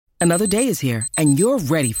Another day is here, and you're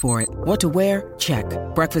ready for it. What to wear? Check.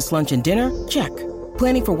 Breakfast, lunch, and dinner? Check.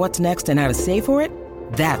 Planning for what's next and how to save for it?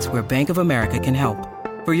 That's where Bank of America can help.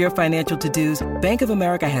 For your financial to-dos, Bank of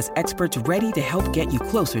America has experts ready to help get you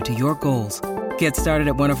closer to your goals. Get started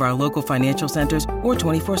at one of our local financial centers or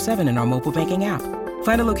 24/7 in our mobile banking app.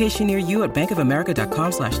 Find a location near you at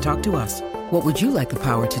bankofamerica.com/talktous. What would you like the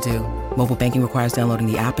power to do? Mobile banking requires downloading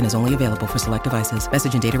the app and is only available for select devices.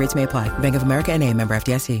 Message and data rates may apply. Bank of America N.A., member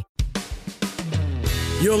FDIC.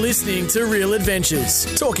 You're listening to Real Adventures,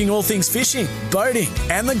 talking all things fishing, boating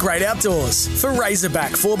and the great outdoors for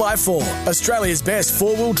Razorback 4x4, Australia's best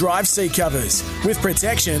four-wheel drive seat covers with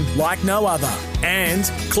protection like no other. And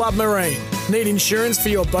Club Marine. Need insurance for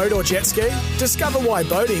your boat or jet ski? Discover why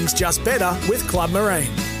boating's just better with Club Marine.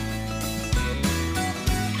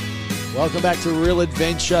 Welcome back to Real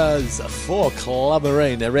Adventures for Club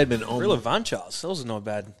Marine. Now, Redmond on Real Adventures. That was not a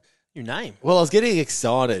bad new name. Well, I was getting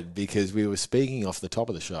excited because we were speaking off the top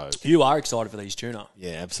of the show. You are excited for these tuna.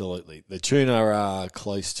 Yeah, absolutely. The tuna are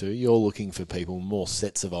close to. You're looking for people, more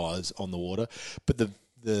sets of eyes on the water. But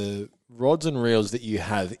the rods and reels that you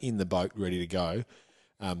have in the boat ready to go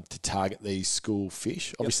to target these school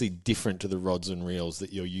fish, obviously different to the rods and reels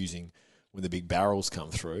that you're using when the big barrels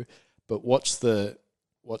come through. But what's the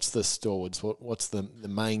stalwarts? What's the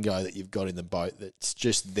main go that you've got in the boat that's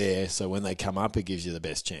just there so when they come up it gives you the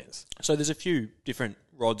best chance? So there's a few different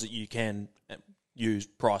rods that you can use.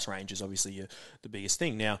 Price range is obviously the biggest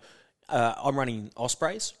thing. Now, I'm running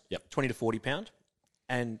Ospreys, 20 to 40 pound,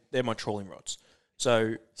 and they're my trawling rods.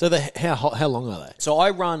 So how long are they? So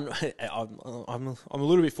I run. I'm a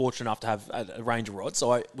little bit fortunate enough to have a range of rods.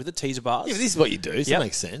 So with the teaser bars, yeah, this is what you do. So that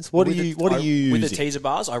makes sense. What are you using? With the teaser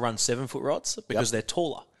bars? I run 7-foot rods because they're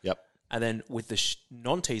taller. Yep. And then with the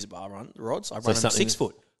non-teaser bar rods, I run them 6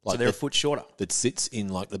 foot. So they're a foot shorter. That sits in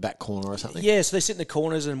like the back corner or something. Yeah, so they sit in the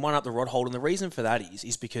corners and one up the rod hold. And the reason for that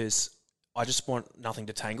is because I just want nothing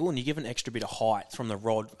to tangle, and you give an extra bit of height from the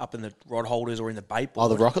rod up in the rod holders or in the bait board. Oh,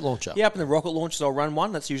 the rocket launcher. Yeah, up in the rocket launchers, I'll run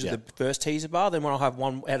one. That's usually the first teaser bar. Then when I'll have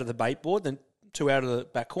one out of the bait board, then 2 out of the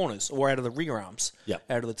back corners or out of the rigger arms. Yeah,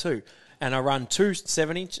 out of the 2. And I run 2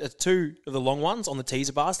 7-inch, 2 of the long ones on the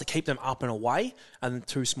teaser bars to keep them up and away, and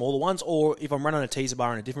 2 smaller ones. Or if I'm running a teaser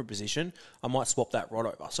bar in a different position, I might swap that rod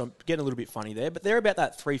over. So I'm getting a little bit funny there, but they're about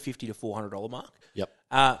that $350 to $400 mark. Yep.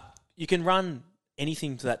 You can run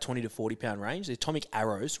anything to that 20 to 40 pound range. The Atomic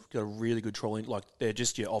Arrows got a really good trolling. Like they're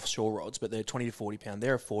just your offshore rods, but they're 20 to 40 pound.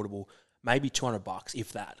 They're affordable. Maybe $200,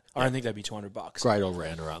 if that. I don't think they'd be $200. Great all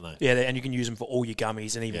rounder, aren't they? Yeah, and you can use them for all your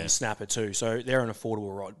gummies and even your snapper too. So they're an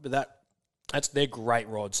affordable rod. But they're great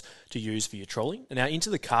rods to use for your trolling. And now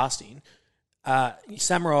into the casting,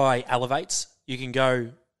 Samurai Elevates. You can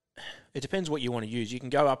go. It depends what you want to use. You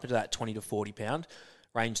can go up into that 20 to 40 pound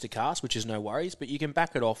range to cast, which is no worries, but you can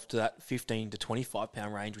back it off to that 15 to 25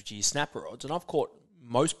 pound range, which is your snapper rods. And I've caught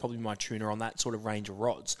probably my tuna on that sort of range of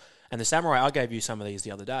rods. And the Samurai, I gave you some of these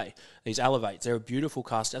the other day. These Elevates, they're a beautiful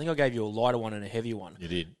cast. I think I gave you a lighter one and a heavier one. You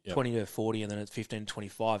did. Yep. 20 to 40 and then it's 15 to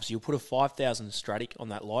 25. So you'll put a 5,000 Stratic on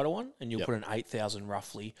that lighter one and you'll put an 8,000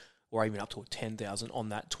 roughly, or even up to a 10,000 on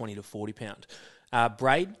that 20 to 40 pound.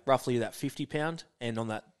 Braid, roughly that 50 pound, and on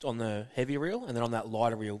the heavier reel, and then on that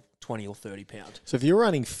lighter reel, 20 or 30 pound. So if you're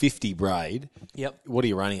running 50 braid, yep. What are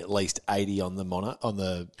you running? At least 80 on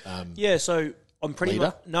the yeah, so I'm pretty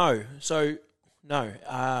leader? No.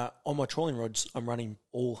 On my trolling rods, I'm running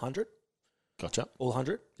all 100. Gotcha. All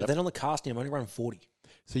 100. Yep. But then on the casting, I'm only running 40.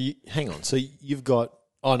 So hang on. So you've got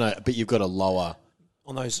but you've got a lower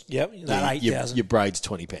on those. Yep, that 8,000. Your braid's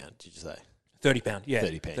 20 pound. Did you say? 30 pound, yeah.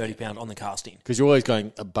 30 pound on the casting. Because you're always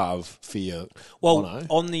going above for your mono.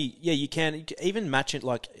 On the, you can even match it,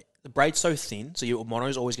 like, the braid's so thin, so your mono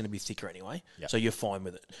is always going to be thicker anyway, so you're fine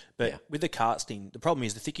with it. But with the casting, the problem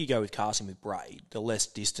is the thicker you go with casting with braid, the less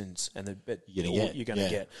distance and the better you're going to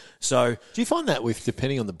get. So, do you find that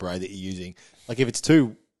depending on the braid that you're using, like if it's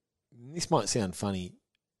too, this might sound funny,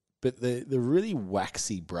 but the really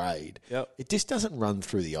waxy braid, it just doesn't run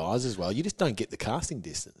through the eyes as well. You just don't get the casting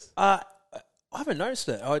distance. I haven't noticed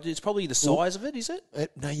that. It's probably the size of it, is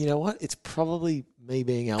it? No, you know what? It's probably me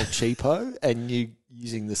being El Cheapo and you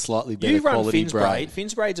using the slightly better quality You run Finn's braid.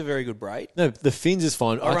 Finn's braid's a very good braid. No, the Finn's is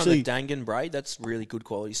fine. I run the Dangan braid. That's really good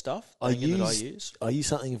quality stuff. I use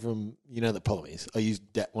something from, the problem is, I use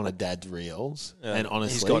one of Dad's reels, and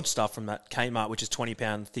honestly... He's got stuff from that Kmart, which is 20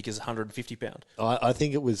 pound, thick as 150 pound. I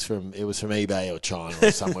think it was from eBay or China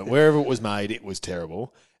or somewhere. Wherever it was made, it was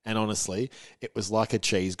terrible. And honestly, it was like a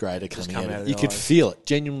cheese grater coming out. You could feel it,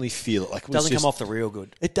 genuinely feel it. Like it doesn't come off the reel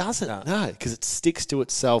good. It doesn't, no, because it sticks to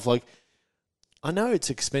itself. Like I know it's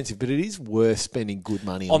expensive, but it is worth spending good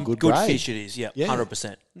money on good good grade. fish. It is, yeah, Yeah.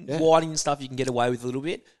 100%. Yeah. Whiting and stuff you can get away with a little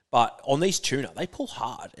bit, but on these tuna they pull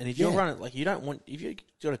hard. And if you're running like you don't want, if you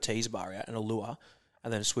got a teaser bar out and a lure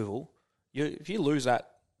and then a swivel, if you lose that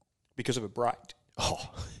because of a break,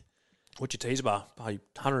 what's your teaser bar? Probably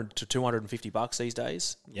 $100 to $250 these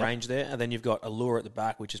days range there, and then you've got a lure at the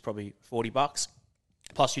back which is probably $40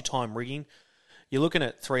 plus your time rigging. You're looking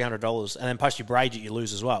at $300, and then plus your braid that you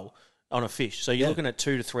lose as well on a fish. So you're looking at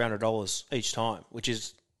 $200 to $300 each time, which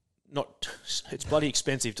is not. It's bloody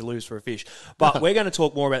expensive to lose for a fish. But we're going to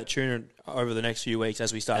talk more about tuna over the next few weeks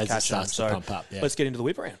as we start catching them. So pump up, let's get into the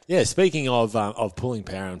whip around. Yeah, speaking of pulling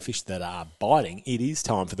power on fish that are biting, it is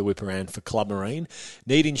time for the whip around for Club Marine.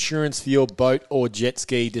 Need insurance for your boat or jet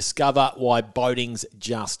ski? Discover why boating's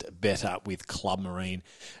just better with Club Marine.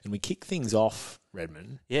 And we kick things off,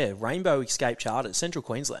 Redmond. Yeah, Rainbow Escape Charters, Central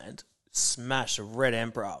Queensland, smash a Red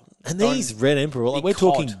Emperor. And these Red Emperor, like, we're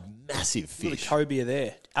talking massive The fish. cobia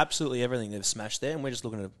there. Absolutely everything they've smashed there, and we're just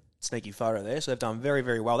looking at a sneaky photo there. So they've done very,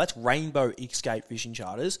 very well. That's Rainbow Escape Fishing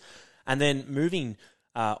Charters. And then moving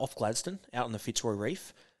off Gladstone, out on the Fitzroy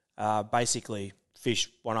Reef, basically fish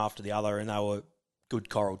one after the other, and they were good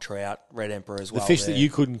coral trout, Red Emperor as well. The fish there. that you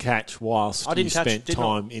couldn't catch whilst I didn't you catch- spent did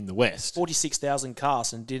time in the West. 46,000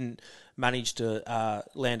 casts and didn't manage to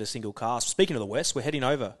land a single cast. Speaking of the West, we're heading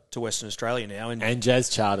over to Western Australia now, And Jazz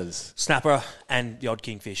Charters. snapper and the odd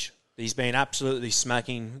kingfish. He's been absolutely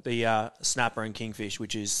smacking the snapper and kingfish,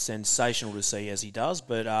 which is sensational to see as he does,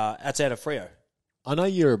 but that's out of Freo. I know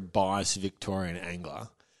you're a biased Victorian angler,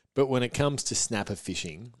 but when it comes to snapper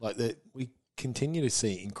fishing, we continue to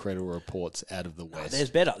see incredible reports out of the West. There's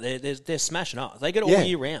better. They're smashing up. They get it all Yeah.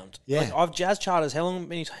 year round. Yeah. Like, I've Jazz Charters. How long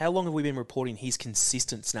have we been reporting his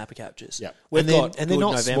consistent snapper captures? Yeah, We've and they're, got and they're good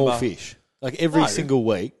not November. small fish. Like every No. single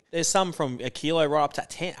week. There's some from a kilo right up to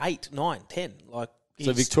 10, 8, 9, 10. Like So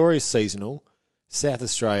it's- Victoria's seasonal, South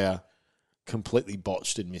Australia completely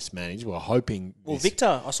botched and mismanaged. We're hoping. Well, this-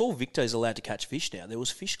 Victor, I saw Victor is allowed to catch fish now. There was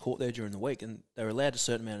fish caught there during the week, and they were allowed a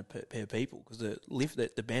certain amount of per people because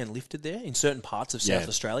the ban lifted there in certain parts of South Yeah.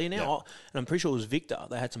 Australia now. Yeah. And I'm pretty sure it was Victor.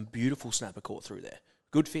 They had some beautiful snapper caught through there.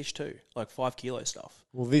 Good fish too, like 5 kilo stuff.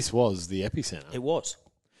 Well, this was the epicenter. It was.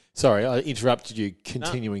 Sorry, I interrupted you.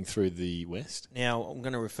 Continuing through the West. Now, I'm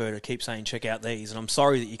going to keep saying check out these, and I'm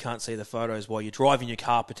sorry that you can't see the photos while you're driving your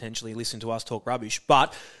car, potentially listening to us talk rubbish,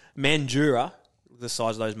 but Mandurah, the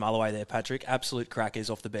size of those mulloway there, Patrick, absolute crackers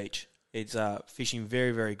off the beach. It's fishing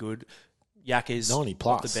very, very good. Yakkers 90 off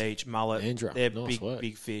plus. the beach, mullet, Mandurah, they're nice work.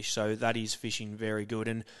 big fish, so that is fishing very good.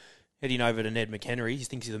 And heading over to Ned McHenry, he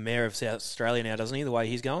thinks he's the mayor of South Australia now, doesn't he, the way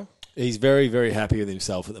he's going? He's very, very happy with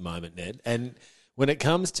himself at the moment, Ned. And when it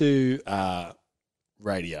comes to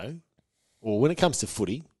radio, or when it comes to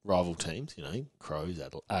footy, rival teams, Crows,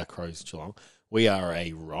 Geelong, we are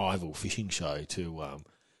a rival fishing show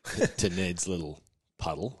to Ned's little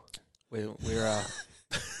puddle. We're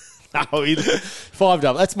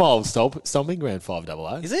 5-double. That's my old stomping ground. 5-double.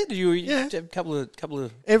 is it? Did you Yeah. have a couple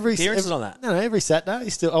of Every appearances on that? No, every Saturday.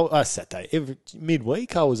 Saturday. Every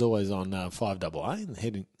midweek, I was always on 5-double and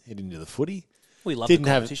heading into the footy. We love Didn't the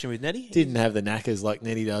have- competition with Neddy. Didn't have the knackers like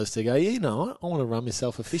Nettie does to go. Yeah, I want to run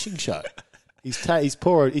myself a fishing show. He's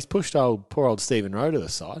pushed poor old Stephen Rowe to the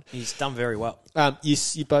side. He's done very well. You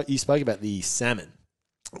spoke about the salmon.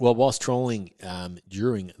 Well, whilst trawling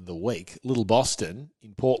during the week, Little Boston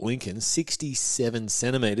in Port Lincoln, 67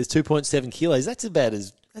 centimetres, 2.7 kilos. That's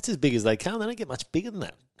as big as they come. They don't get much bigger than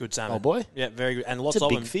that. Good salmon. Oh, boy. Yeah, very good. And lots It's a of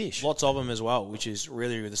big them. fish. Lots of them as well, which is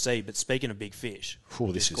really good to see. But speaking of big fish, Oh,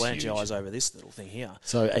 this just is glance your huge. eyes over this little thing here.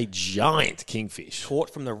 So a giant kingfish.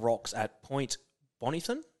 Caught from the rocks at Point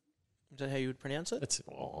Bonnython. Is that how you would pronounce it?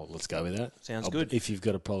 Let's go with that. Sounds good. If you've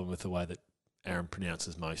got a problem with the way that Aaron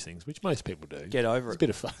pronounces most things, which most people do. Get over It's a it. bit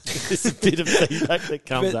of fun. It's a bit of feedback that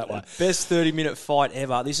comes that way. Best 30-minute fight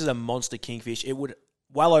ever. This is a monster kingfish. It would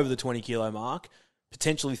well over the 20 kilo mark,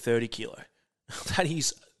 potentially 30 kilo. That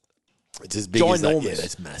is It's as big as that. ginormous. Yeah,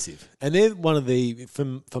 that's massive. And they're one of the,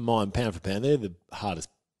 for mine, pound for pound, they're the hardest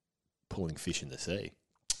pulling fish in the sea.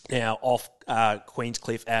 now off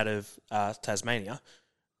Queenscliff out of Tasmania.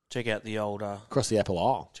 Check out the old Across the Apple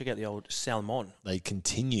Isle, salmon. they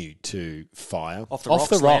continue to fire Off the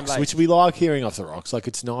rocks, land-based. which we like hearing off the rocks. Like,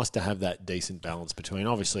 it's nice to have that decent balance between.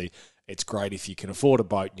 Obviously, it's great if you can afford a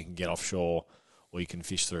boat and you can get offshore, or you can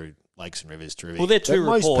fish through lakes and rivers to river. Well, they're two But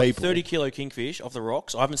most reports. people- 30 kilo kingfish off the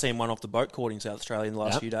rocks. I haven't seen one off the boat caught in South Australia in the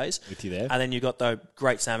last Yep, few days. with you there. And then you've got the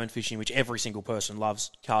great salmon fishing, which every single person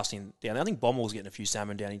loves casting down. I think Bommel's getting a few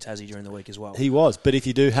salmon down in Tassie during the week as well. He was. But if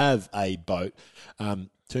you do have a boat,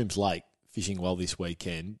 Tombs Lake fishing well this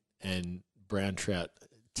weekend, and brown trout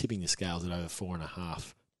tipping the scales at over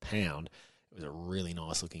 4.5 pound. It was a really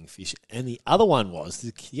nice looking fish. And the other one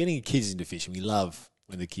was getting kids into fishing. We love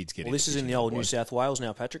when the kids get into this is in the old New South Wales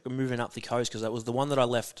now, Patrick. We're moving up the coast because that was the one that I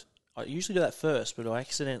left. I usually do that first, but I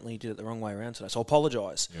accidentally did it the wrong way around today. So I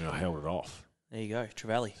apologise. I held it off. There you go,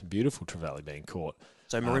 Trevally. It's a beautiful trevally being caught.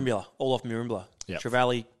 So Merimbula, all off Merimbula. Yep.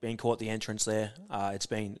 Trevally being caught the entrance there. It's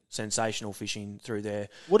been sensational fishing through there.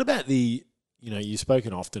 What about you've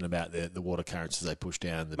spoken often about the water currents as they push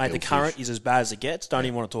down the Mate, the billfish. current is as bad as it gets. Don't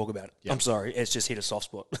even want to talk about it. Yep. I'm sorry. It's just hit a soft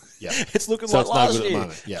spot. Yep. It's looking So like it's no last good at the year.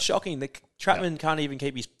 moment. Yep. Shocking. The Trapman can't even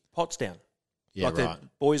keep his pots down. Yeah, like right. the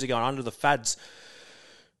boys are going under the fads.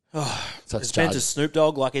 So It's bent to Snoop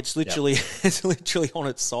Dogg. Like it's literally it's literally on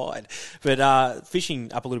its side. But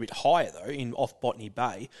fishing up a little bit higher, though, in off Botany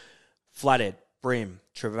Bay, Flathead, Bream,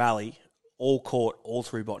 Trevally, all caught all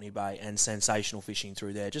through Botany Bay and sensational fishing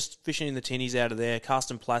through there. Just fishing in the tinnies out of there,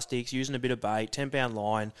 casting plastics, using a bit of bait, 10-pound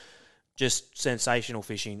line, just sensational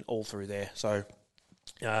fishing all through there. So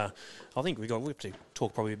I think we have to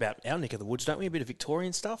talk probably about our neck of the woods, don't we? A bit of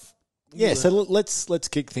Victorian stuff. Yeah, so let's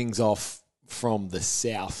kick things off from the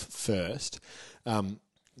south first.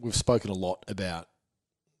 We've spoken a lot about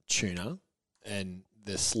tuna and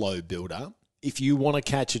the slow build-up. If you want to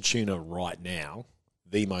catch a tuna right now,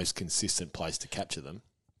 the most consistent place to capture them.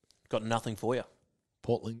 Got nothing for you.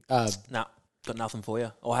 Portland. No, got nothing for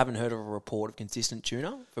you. I haven't heard of a report of consistent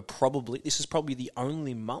tuna this is probably the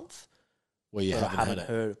only month Well, you that I haven't haven't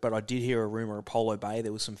heard. But I did hear a rumour of Apollo Bay,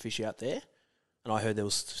 there was some fish out there. And I heard there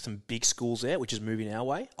was some big schools there, which is moving our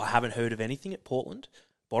way. I haven't heard of anything at Portland.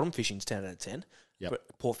 Bottom fishing's 10 out of 10. Yep.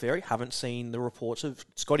 But Port Fairy, haven't seen the reports of...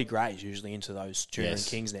 Scotty Gray's usually into those tuna and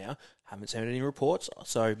kings now. Haven't seen any reports.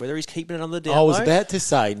 So whether he's keeping it under the down I was low- about to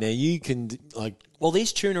say, now you can, Well,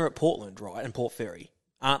 these tuna at Portland, right, and Port Fairy,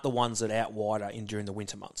 aren't the ones that are out wider during the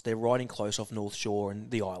winter months. They're riding close off North Shore and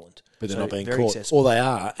the island. but they're So not being very caught. accessible. Or they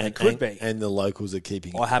are. They could be. And the locals are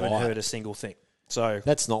keeping it I haven't quiet. heard a single thing. So...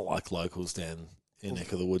 That's not like locals down in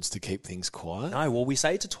neck of the woods to keep things quiet. No, well, we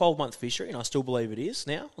say it's a 12-month fishery, and I still believe it is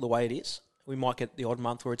now, the way it is. We might get the odd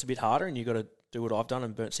month where it's a bit harder, and you've got to do what I've done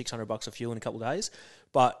and burnt $600 of fuel in a couple of days.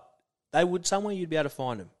 But they would somewhere you'd be able to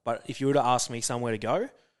find them. But if you were to ask me somewhere to go,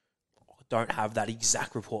 I don't have that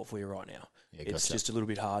exact report for you right now. Yeah, It's gotcha. just a little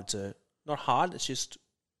bit hard to... Not hard, it's just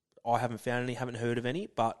I haven't found any, haven't heard of any.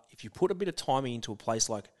 But if you put a bit of timing into a place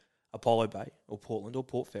like Apollo Bay or Portland or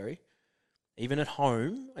Port Fairy, even at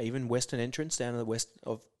home, even Western Entrance down to the west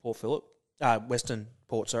of Port Phillip, Western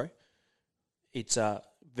Port, sorry, it's a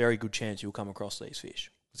very good chance you'll come across these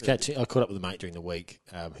fish. I caught up with a mate during the week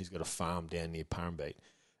who's got a farm down near Purrumbete.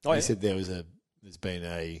 Oh, He yeah? said there's been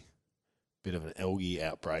a bit of an algae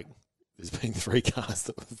outbreak. There's been 3 cars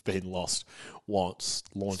that have been lost once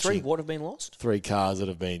launching. 3 what have been lost? 3 cars that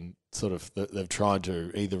have been they've tried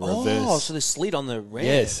to either reverse. Oh, so they slid on the ramp.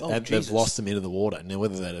 Yes, oh, and Jesus. they've lost them into the water. Now,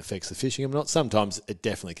 whether that affects the fishing or not, sometimes it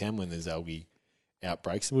definitely can when there's algae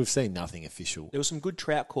outbreaks. And we've seen nothing official. There was some good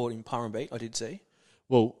trout caught in Purrumbete, I did see.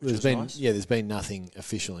 Well, was nice. there's been nothing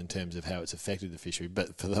official in terms of how it's affected the fishery.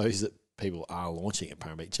 But for those that people are launching at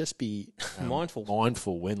Purrumbete, just be Mindful.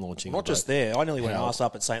 when launching. Not a just boat. there. I nearly went How- ass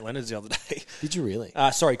up at St Leonard's the other day. Did you really?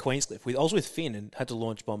 Sorry, Queenscliff. I was with Finn and had to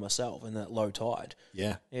launch by myself in that low tide.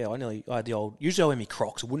 Yeah. Yeah, I had the old... Usually I wear my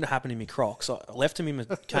Crocs. It wouldn't have happened in my Crocs. I left them in my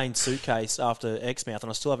cane suitcase after Exmouth and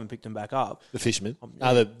I still haven't picked them back up. The fisherman.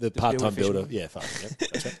 yeah, The part-time builder. fisherman. Yeah, fine.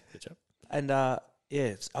 Yep. Gotcha. And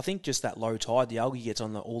I think just that low tide, the algae gets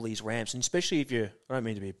on all these ramps, and especially if you're, I don't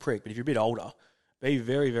mean to be a prick, but if you're a bit older, be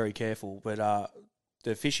very, very careful. But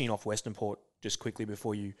the fishing off Western Port, just quickly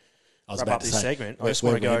before you I was wrap about up to this say, segment, I we're just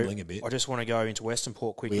want to rambling a bit. go. I just want to go into Western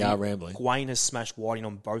Port quickly. We are rambling. Gwayne has smashed whiting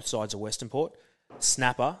on both sides of Western Port.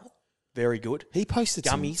 Snapper, very good. He posted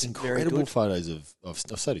Gummies, some very incredible good. photos of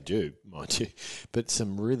so did you, mind you, but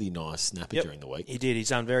some really nice snapper Yep. during the week. He did. He's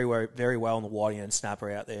done very well on the whiting and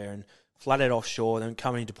snapper out there, and flathead offshore. Then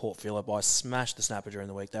coming into Port Phillip, I smashed the snapper during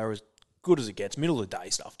the week. They were as good as it gets. Middle of the day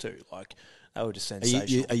stuff too. Like they were just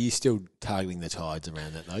sensational. Are you still targeting the tides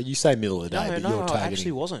around that though? You say middle of the day, but you're I targeting.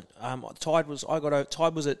 actually wasn't. Tide was at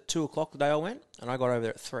 2:00 the day I went, and I got over there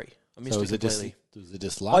at 3. I missed So it was it just completely. was it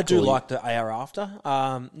just luck? I do or like the hour after.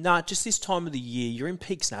 No, just this time of the year, you're in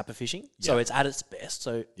peak snapper fishing, so Yeah. it's at its best.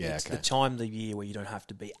 So Yeah, it's okay. the time of the year where you don't have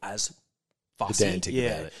to be as fussy. pedantic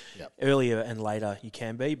about it. Yep. Earlier and later you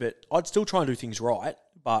can be, but I'd still try and do things right.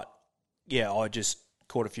 But yeah, I just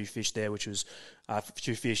caught a few fish there, which was a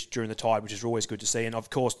few fish during the tide, which is always good to see, and of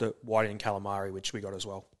course the whiting and calamari, which we got as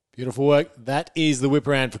well. Beautiful work. That is the whip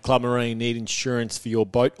around for Club Marine. Need insurance for your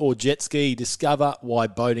boat or jet ski? Discover why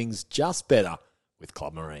boating's just better with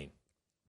Club Marine.